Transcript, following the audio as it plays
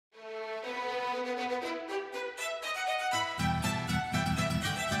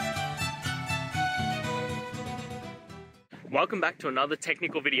Welcome back to another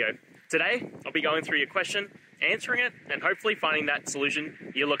technical video. Today, I'll be going through your question, answering it, and hopefully finding that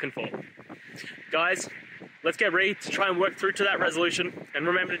solution you're looking for. Guys, let's get ready to try and work through to that resolution, and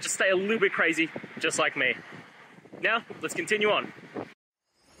remember to just stay a little bit crazy, just like me. Now, let's continue on.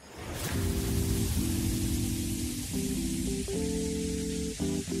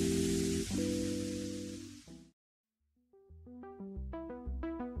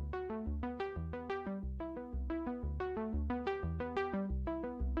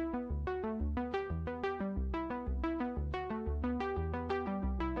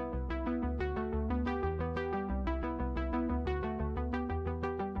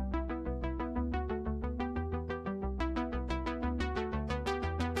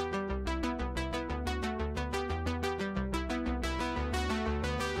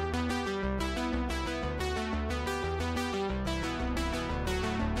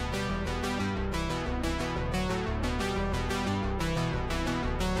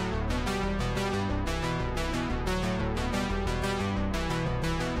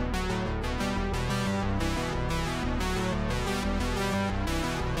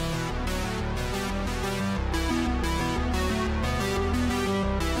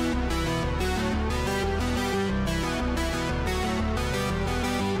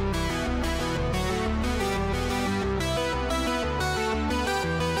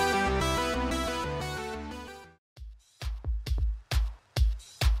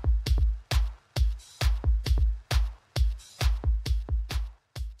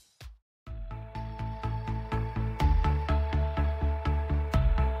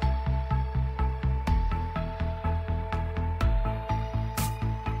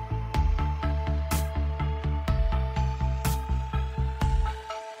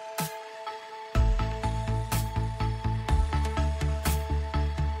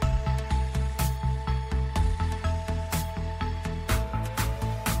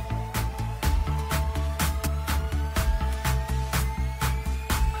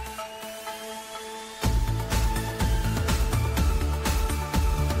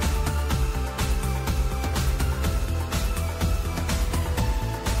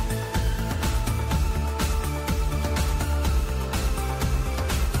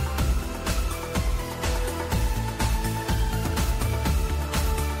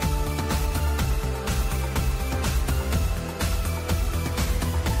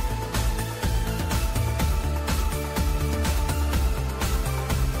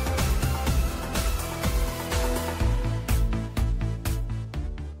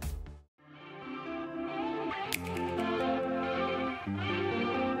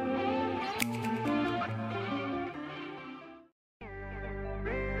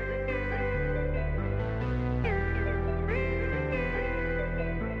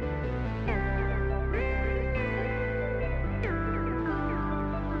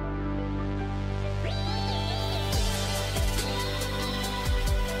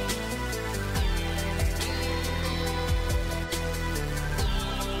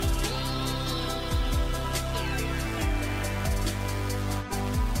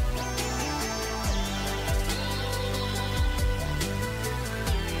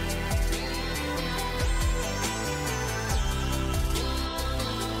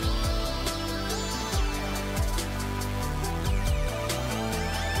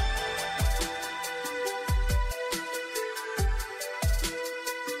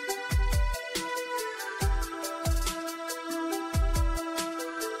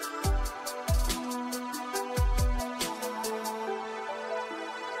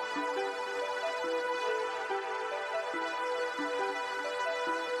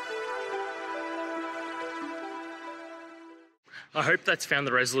 I hope that's found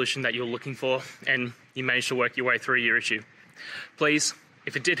the resolution that you're looking for and you managed to work your way through your issue. Please,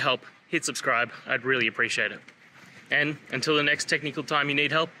 if it did help, hit subscribe. I'd really appreciate it. And until the next technical time you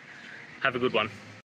need help, have a good one.